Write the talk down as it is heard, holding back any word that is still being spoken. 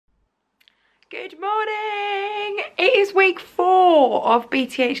Good morning! It is week 4 of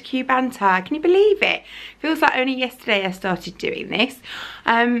BTHQ Banter. Can you believe it? Feels like only yesterday I started doing this.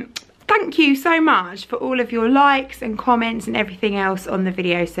 Thank you so much for all of your likes and comments and everything else on the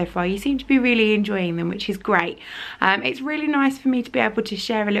video so far. You seem to be really enjoying them, which is great. It's really nice for me to be able to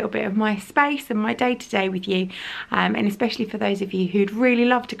share a little bit of my space and my day-to-day with you, and especially for those of you who'd really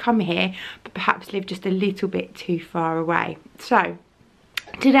love to come here but perhaps live just a little bit too far away. So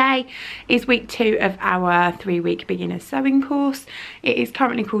today is week 2 of our 3-week beginner sewing course. It is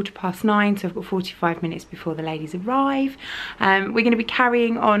currently 9:15, so I've got 45 minutes before the ladies arrive. We're going to be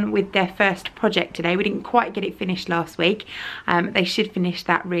carrying on with their first project today. We didn't quite get it finished last week. They should finish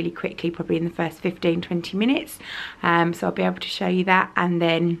that really quickly, probably in the first 15-20 minutes. So I'll be able to show you that, and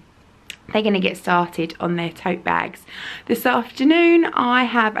then they're going to get started on their tote bags. This afternoon I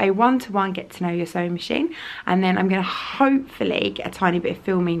have a one-to-one get to know your sewing machine, and then I'm going to hopefully get a tiny bit of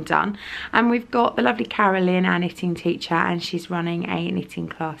filming done. And we've got the lovely Carolyn, our knitting teacher, and she's running a knitting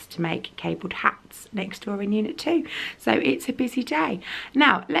class to make cabled hats next door in Unit 2. So it's a busy day.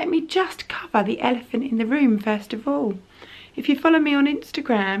 Now let me just cover the elephant in the room first of all. If you follow me on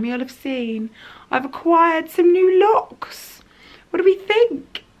Instagram, you'll have seen I've acquired some new locks. What do we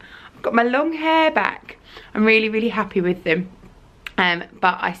think? Got my long hair back. I'm really happy with them,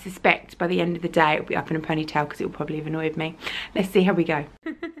 but I suspect by the end of the day it'll be up in a ponytail because it'll probably have annoyed me. Let's see how we go.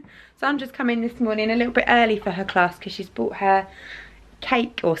 Sandra's come in this morning a little bit early for her class because she's bought her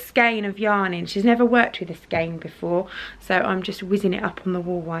cake or skein of yarn in. She's never worked with a skein before, so I'm just whizzing it up on the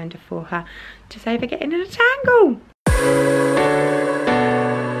wool winder for her to save her getting in a tangle.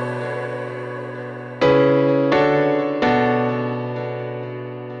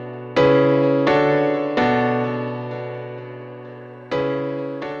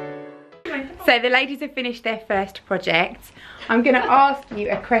 So the ladies have finished their first project. I'm going to ask you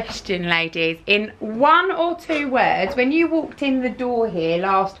a question, ladies, in 1 or 2 words. When you walked in the door here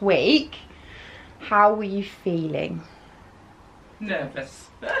last week, how were you feeling? Nervous.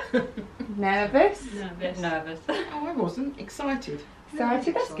 Nervous? Nervous. Oh, I wasn't. Excited.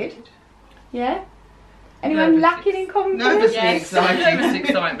 Excited? That's good. Yeah? Anyone lacking in confidence? Nervously excited. Nervous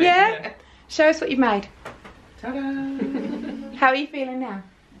excitement. Yeah? Show us what you've made. Ta-da! How are you feeling now?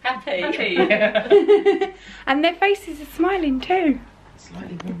 Happy. And their faces are smiling too.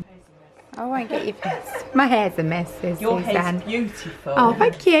 Slightly warm. I won't get your face. My hair's a mess, says Your Suzanne. hair's beautiful. Oh,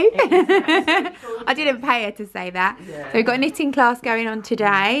 thank you. I didn't pay her to say that. Yeah. So we've got a knitting class going on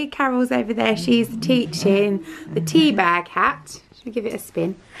today. Carol's over there. She's teaching the tea bag hat. Should we give it a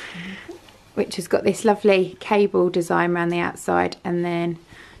spin? Which has got this lovely cable design around the outside, and then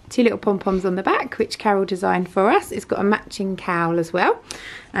 2 little pom-poms on the back, which Carol designed for us. It's got a matching cowl as well,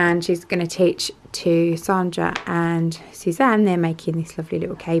 and she's going to teach to Sandra and Suzanne. They're making this lovely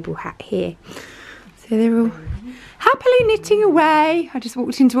little cable hat here. So they're all happily knitting away. I just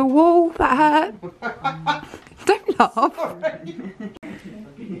walked into a wall, that hurt. Don't laugh.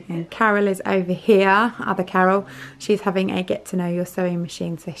 And Carol is over here, other Carol. She's having a get to know your sewing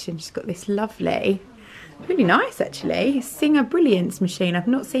machine session. She's got this lovely, really nice actually, Singer Brilliance machine. I've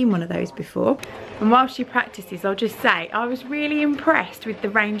not seen one of those before. And while she practices, I'll just say I was really impressed with the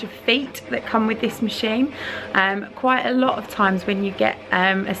range of feet that come with this machine. Quite a lot of times when you get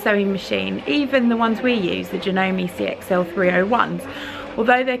a sewing machine, even the ones we use, the Janome CXL 301s,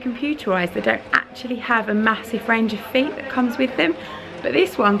 although they're computerized, they don't actually have a massive range of feet that comes with them. But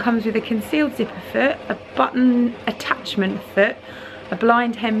this one comes with a concealed zipper foot, a button attachment foot, a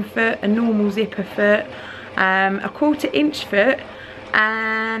blind hem foot, a normal zipper foot, a 1/4 inch foot,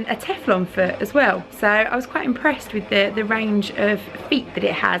 and a Teflon foot as well. So I was quite impressed with the range of feet that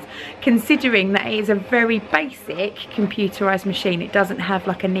it has, considering that it is a very basic computerized machine. It doesn't have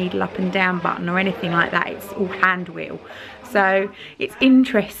like a needle up and down button or anything like that. It's all hand wheel. So it's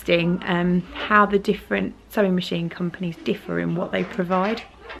interesting how the different sewing machine companies differ in what they provide.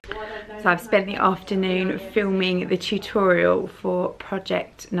 So I've spent the afternoon filming the tutorial for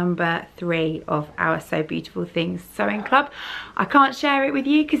project number 3 of our So Beautiful Things Sewing Club. I can't share it with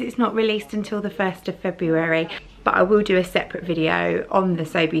you because it's not released until the 1st of February, but I will do a separate video on the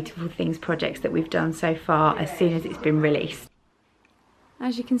So Beautiful Things projects that we've done so far as soon as it's been released.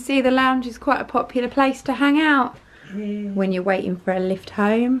 As you can see, the lounge is quite a popular place to hang out when you're waiting for a lift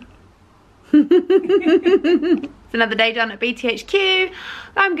home. It's another day done at BTHQ.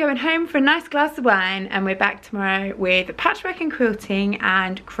 I'm going home for a nice glass of wine, and we're back tomorrow with patchwork and quilting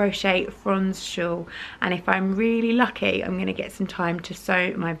and crochet fronds shawl. And if I'm really lucky, I'm going to get some time to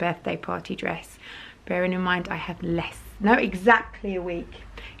sew my birthday party dress. Bearing in mind I have exactly a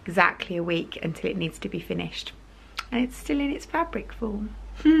week until it needs to be finished. And it's still in its fabric form.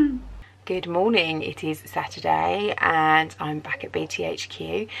 Good morning, it is Saturday and I'm back at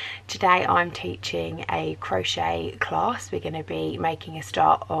BTHQ. Today I'm teaching a crochet class. We're going to be making a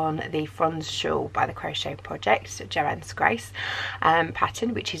start on the Fronds shawl by the Crochet Project, Joanne's Grace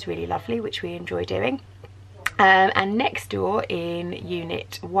pattern, which is really lovely, which we enjoy doing. And next door in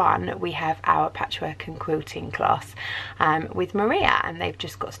Unit 1 we have our patchwork and quilting class with Maria, and they've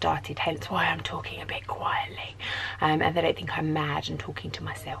just got started, hence why I'm talking a bit quietly, and they don't think I'm mad and talking to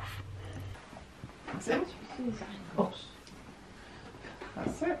myself. That's it. Oh.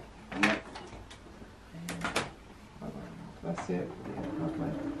 That's it. That's it.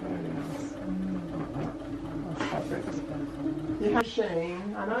 Lovely. Very nice. Nice fabric. You have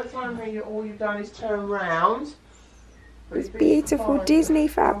machine. I know it's one where all you've done is turn round. It's beautiful Disney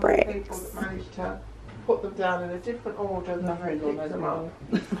fabrics. People that managed to put them down in a different order than they picked them up.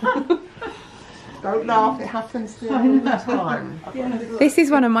 Don't laugh, it happens to you all the time. This is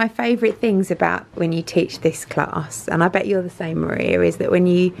one of my favourite things about when you teach this class, and I bet you're the same, Maria, is that when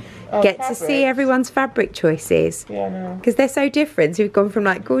you get to see everyone's fabric choices, because they're so different. So we've gone from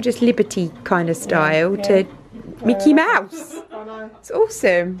like gorgeous Liberty kind of style to Mickey Mouse. It's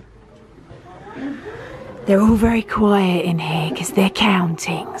awesome. They're all very quiet in here because they're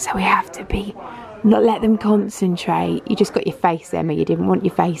counting, so we have to be not let them concentrate. You just got your face, Emma. You didn't want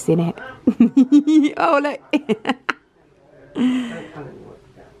your face in it. Oh, look.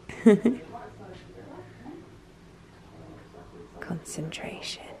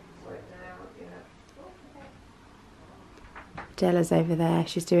 Concentration. Della's over there.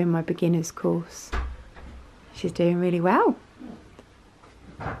 She's doing my beginner's course. She's doing really well.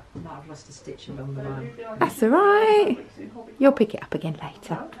 I've lost a stitch along the line. That's alright. You'll pick it up again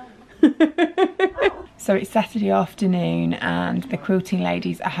later. So it's Saturday afternoon and the quilting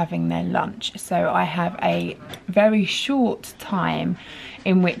ladies are having their lunch, so I have a very short time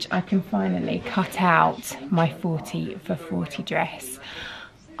in which I can finally cut out my 40 for 40 dress.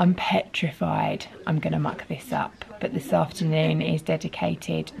 I'm petrified I'm gonna muck this up, but this afternoon is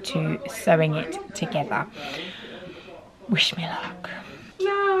dedicated to sewing it together. Wish me luck.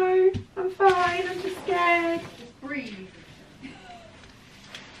 No, I'm fine, I'm just scared. Breathe.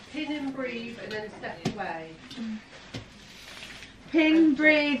 Pin and breathe and then step away. Pin,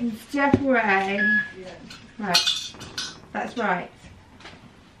 breathe and step away. Yeah. Right, that's right.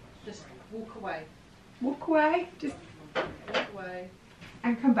 Just walk away. Walk away, just Walk away.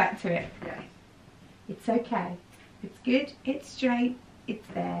 and come back to it. Yeah. It's okay. It's good, it's straight, it's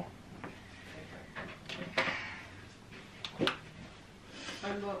there.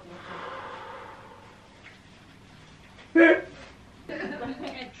 I'm not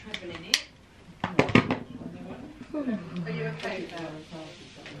Are you okay now?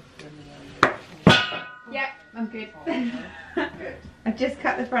 Yep, I'm good. I've just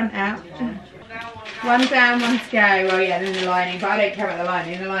cut the front out. One down, one to go. Well, yeah, then the lining, but I don't care about the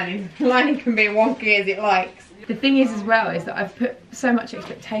lining. The lining can be wonky as it likes. The thing is as well is that I've put so much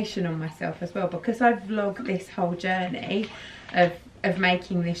expectation on myself as well, because I've vlogged this whole journey of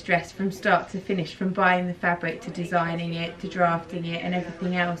making this dress from start to finish, from buying the fabric to designing it to drafting it and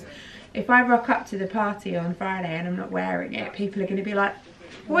everything else. If I rock up to the party on Friday and I'm not wearing it, people are going to be like,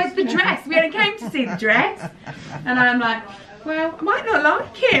 where's the dress? We only came to see the dress. And I'm like, well, I might not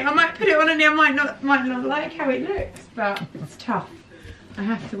like it. I might put it on and I might not like how it looks, but it's tough. I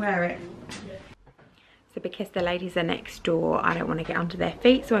have to wear it. So because the ladies are next door, I don't want to get under their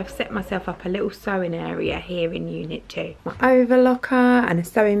feet, so I've set myself up a little sewing area here in Unit 2. My overlocker and a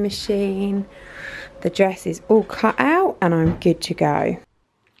sewing machine. The dress is all cut out and I'm good to go.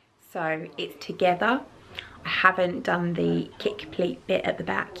 So it's together. I haven't done the kick pleat bit at the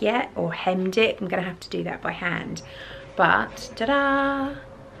back yet or hemmed it. I'm going to have to do that by hand. But ta-da!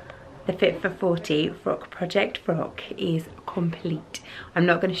 The Fit for 40 frock project frock is complete. I'm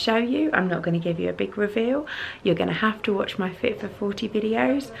not going to show you, I'm not going to give you a big reveal. You're going to have to watch my Fit for 40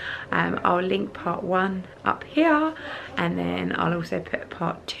 videos. I'll link part 1 up here, and then I'll also put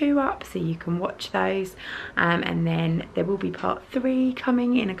part 2 up so you can watch those, and then there will be part 3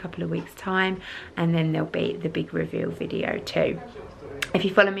 coming in a couple of weeks time, and then there'll be the big reveal video too. If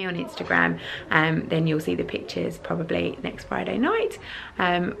you follow me on Instagram, then you'll see the pictures probably next Friday night,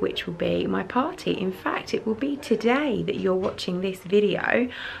 which will be my party. In fact, it will be today that you're watching this video,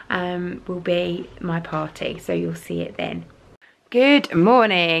 will be my party, so you'll see it then. Good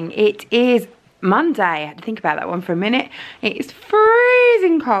morning. It is Monday. I had to think about that one for a minute. It's freezing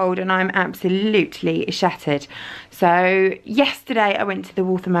freezing cold and I'm absolutely shattered. So yesterday I went to the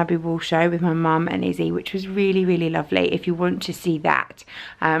Waltham Abbey Wool Show with my mum and Izzy, which was really, really lovely. If you want to see that,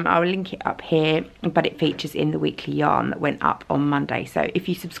 I'll link it up here, but it features in the weekly yarn that went up on Monday. So if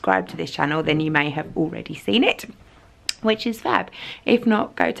you subscribe to this channel, then you may have already seen it, which is fab. If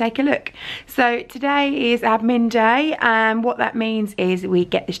not, go take a look. So today is admin day, and what that means is we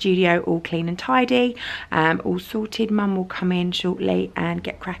get the studio all clean and tidy, all sorted. Mum will come in shortly and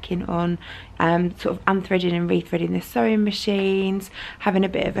get cracking on sort of unthreading and rethreading the sewing machines, having a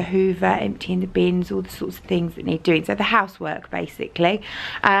bit of a hoover, emptying the bins, all the sorts of things that need doing. So the housework basically,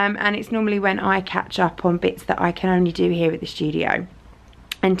 and it's normally when I catch up on bits that I can only do here at the studio.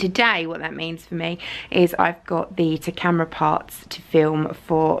 And today what that means for me is I've got the to-camera parts to film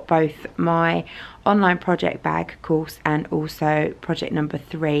for both my online project bag course and also project number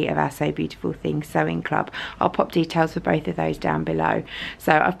 3 of our So Beautiful Things Sewing Club. I'll pop details for both of those down below.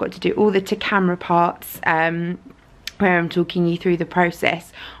 So I've got to do all the to-camera parts where I'm talking you through the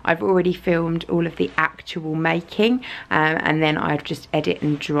process. I've already filmed all of the actual making, and then I just edit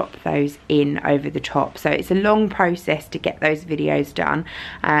and drop those in over the top. So it's a long process to get those videos done,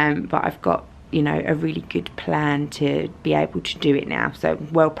 but I've got, you know, a really good plan to be able to do it now, so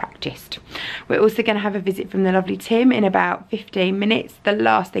well practiced. We're also going to have a visit from the lovely Tim in about 15 minutes. The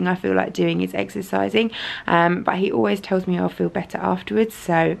last thing I feel like doing is exercising, but he always tells me I'll feel better afterwards,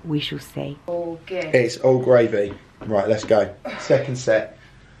 so we shall see. All good. It's all gravy. Right, let's go. Second set.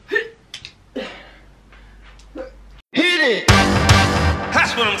 Hit it!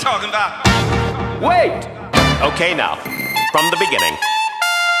 That's what I'm talking about. Wait! Okay, now, from the beginning.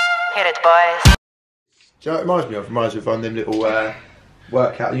 Hit it, boys. Do you know what it reminds me of? It reminds me of one of them little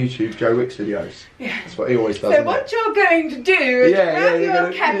workout YouTube Joe Wicks videos. Yeah. That's what he always does. So what you're going to do is grab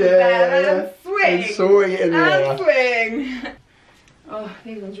your kettlebell and swing. And swing it in the air. Swing. Oh,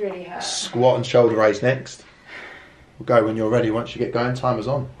 these ones really hurt. Squat and shoulder raise next. We'll go when you're ready. Once you get going, timer's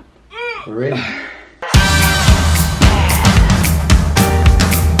on. We're in.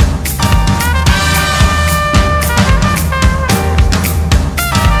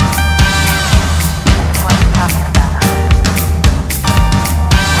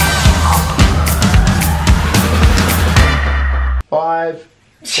 Five,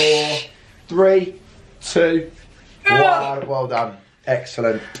 4, 3, 2, 1. Well done.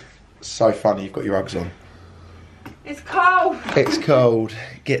 Excellent. So funny. You've got your Uggs on. It's cold. It's cold.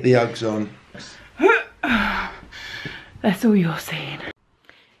 Get the Uggs on. That's all you're seeing.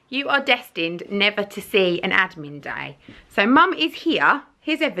 You are destined never to see an admin day. So Mum is here.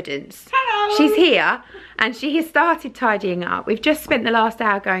 Here's evidence. Hello. She's here and she has started tidying up. We've just spent the last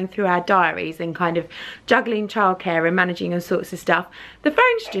hour going through our diaries and kind of juggling childcare and managing all sorts of stuff. The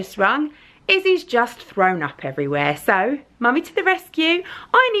phone's just rung. Izzy's just thrown up everywhere. So, Mummy to the rescue.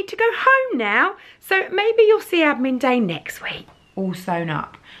 I need to go home now. So maybe you'll see admin day next week. All sewn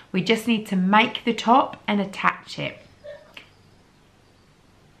up. We just need to make the top and attach it. Have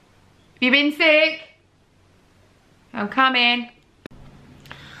you been sick? I'm coming.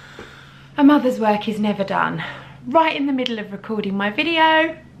 A mother's work is never done. Right in the middle of recording my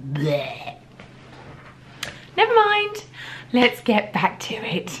video. Blech. Never mind. Let's get back to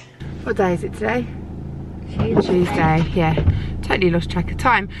it. What day is it today? Tuesday, yeah. Totally lost track of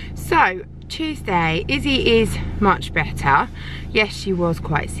time. So, Tuesday, Izzy is much better. Yes, she was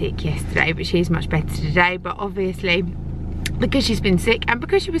quite sick yesterday, but she is much better today. But obviously, because she's been sick and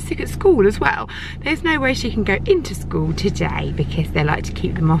because she was sick at school as well, there's no way she can go into school today because they like to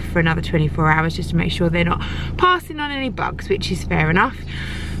keep them off for another 24 hours just to make sure they're not passing on any bugs, which is fair enough.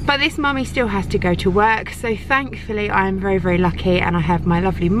 But this mummy still has to go to work, so thankfully I am very, very lucky and I have my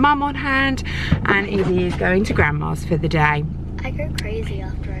lovely mum on hand, and Izzy is going to grandma's for the day. I go crazy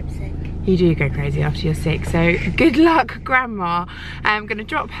after I'm sick. You do go crazy after you're sick, so good luck, grandma. I'm going to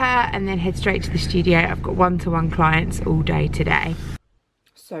drop her and then head straight to the studio. I've got one-to-one clients all day today.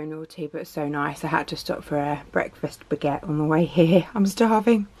 So naughty but so nice. I had to stop for a breakfast baguette on the way here. I'm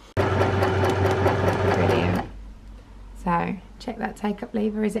starving. Brilliant. So, check that take-up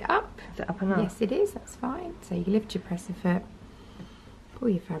lever. Is it up? Is it up and up? Yes, it is. That's fine. So you lift your presser foot, pull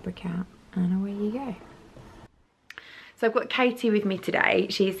your fabric out, and away you go. So I've got Katie with me today.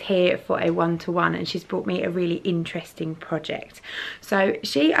 She's here for a one-to-one and she's brought me a really interesting project. So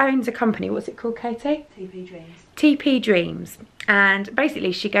she owns a company. What's it called, Katie? TP Dreams. TP Dreams. And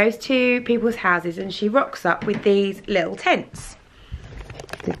basically she goes to people's houses and she rocks up with these little tents.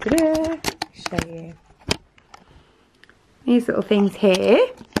 Show you. These little things here.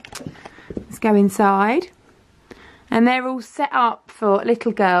 Let's go inside. And they're all set up for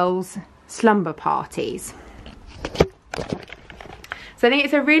little girls' slumber parties. So I think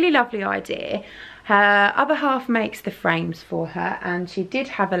it's a really lovely idea. Her other half makes the frames for her, and she did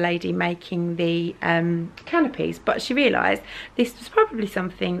have a lady making the canopies, but she realised this was probably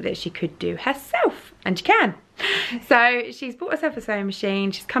something that she could do herself, and she can. So she's bought herself a sewing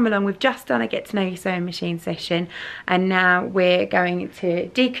machine. She's come along, we've just done a get to know your sewing machine session, and now we're going to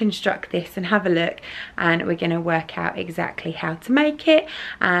deconstruct this and have a look, and we're going to work out exactly how to make it,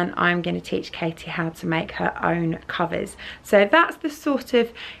 and I'm going to teach Katie how to make her own covers. So that's the sort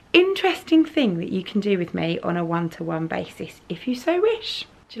of interesting thing that you can do with me on a one-to-one basis if you so wish.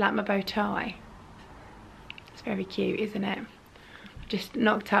 Do you like my bow tie? It's very cute, isn't it? Just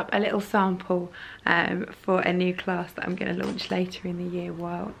knocked up a little sample for a new class that I'm going to launch later in the year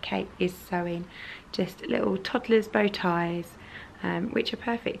while Kate is sewing. Just little toddlers bow ties, which are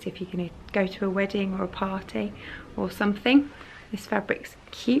perfect if you're going to go to a wedding or a party or something. This fabric's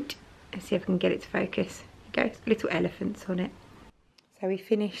cute. Let's see if I can get it to focus. There you go, little elephants on it. So we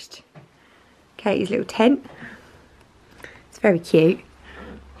finished Katie's little tent. It's very cute.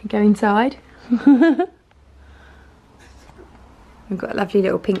 You go inside. We've got lovely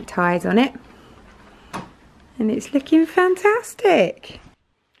little pink ties on it, and it's looking fantastic.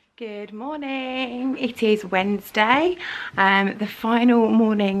 Good morning. It is Wednesday, the final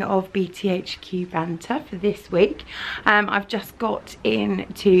morning of BTHQ Banter for this week. I've just got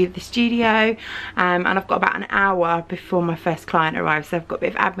into the studio and I've got about an hour before my first client arrives, so I've got a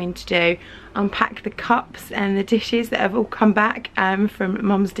bit of admin to do. Unpack the cups and the dishes that have all come back from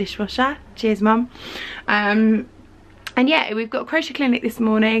Mum's dishwasher. Cheers, Mum. And yeah, we've got a crochet clinic this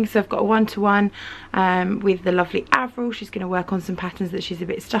morning, so I've got a one-to-one with the lovely Avril. She's going to work on some patterns that she's a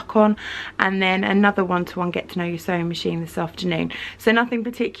bit stuck on, and then another one-to-one get to know your sewing machine this afternoon. So nothing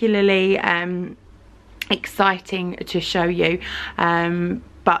particularly exciting to show you,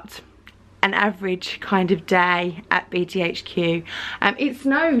 but an average kind of day at BTHQ. It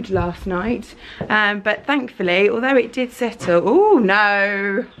snowed last night, but thankfully, although it did settle, oh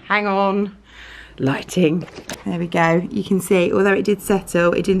no, hang on. Lighting, there we go. You can see, although it did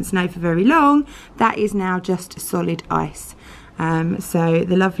settle, it didn't snow for very long. That is now just solid ice. So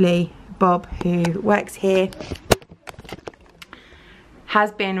the lovely Bob, who works here,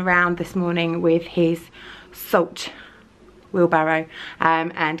 has been around this morning with his salt wheelbarrow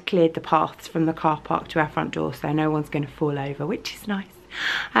and cleared the paths from the car park to our front door, so no one's going to fall over, which is nice.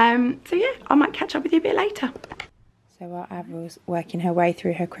 So yeah, I might catch up with you a bit later. So while Avril's working her way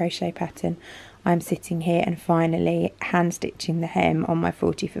through her crochet pattern, I'm sitting here and finally hand stitching the hem on my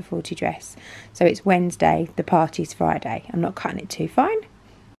 40 for 40 dress. So it's Wednesday, the party's Friday. I'm not cutting it too fine.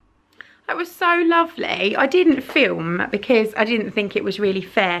 That was so lovely. I didn't film because I didn't think it was really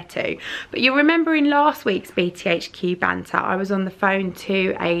fair to. But you'll remember in last week's BTHQ Banter, I was on the phone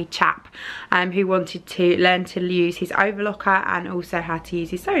to a chap who wanted to learn to use his overlocker and also how to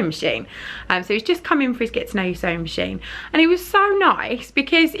use his sewing machine. So he's just come in for his get to know your sewing machine. And he was so nice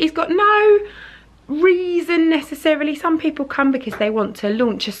because he's got no reason necessarily. Some people come because they want to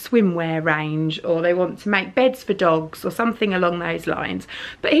launch a swimwear range, or they want to make beds for dogs or something along those lines,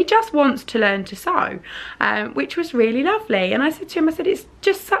 but he just wants to learn to sew, which was really lovely. And I said to him, I said, it's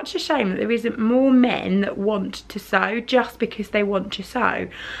just such a shame that there isn't more men that want to sew just because they want to sew,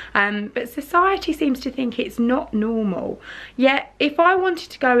 but society seems to think it's not normal. Yet if I wanted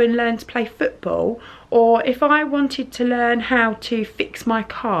to go and learn to play football, or if I wanted to learn how to fix my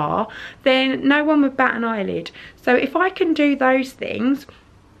car, then no one would bat an eyelid. So if I can do those things,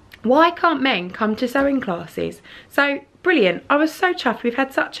 why can't men come to sewing classes? So brilliant. I was so chuffed. We've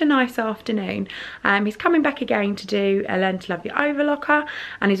had such a nice afternoon. He's coming back again to do a Learn to Love Your Overlocker,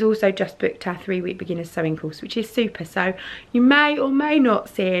 and he's also just booked our 3-week beginner's sewing course, which is super. So you may or may not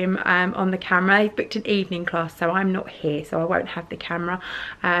see him on the camera. He's booked an evening class, so I'm not here, so I won't have the camera.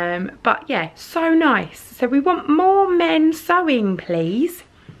 But yeah, so nice. So we want more men sewing, please.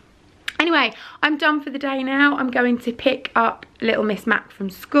 Anyway, I'm done for the day now. I'm going to pick up little Miss Mac from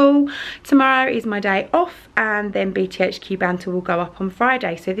school. Tomorrow is my day off, and then BTHQ Banter will go up on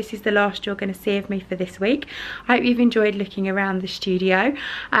Friday. So this is the last you're going to see of me for this week. I hope you've enjoyed looking around the studio.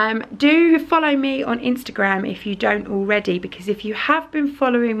 Do follow me on Instagram if you don't already, because if you have been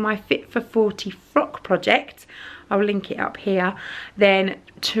following my Fit for 40 frock project, I'll link it up here, then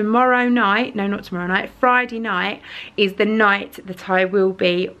tomorrow night, no, not tomorrow night, Friday night is the night that I will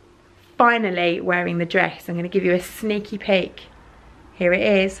be finally wearing the dress. I'm going to give you a sneaky peek. Here it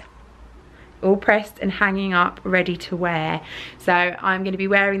is, all pressed and hanging up, ready to wear. So I'm going to be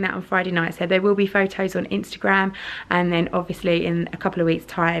wearing that on Friday night. So there will be photos on Instagram, and then obviously in a couple of weeks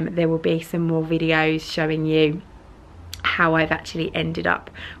time there will be some more videos showing you how I've actually ended up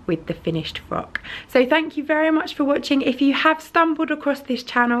with the finished frock. So thank you very much for watching. If you have stumbled across this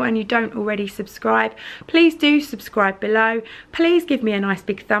channel and you don't already subscribe, please do subscribe below. Please give me a nice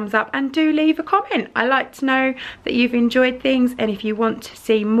big thumbs up and do leave a comment. I like to know that you've enjoyed things, and if you want to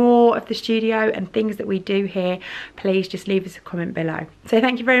see more of the studio and things that we do here, please just leave us a comment below. So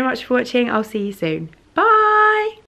thank you very much for watching. I'll see you soon.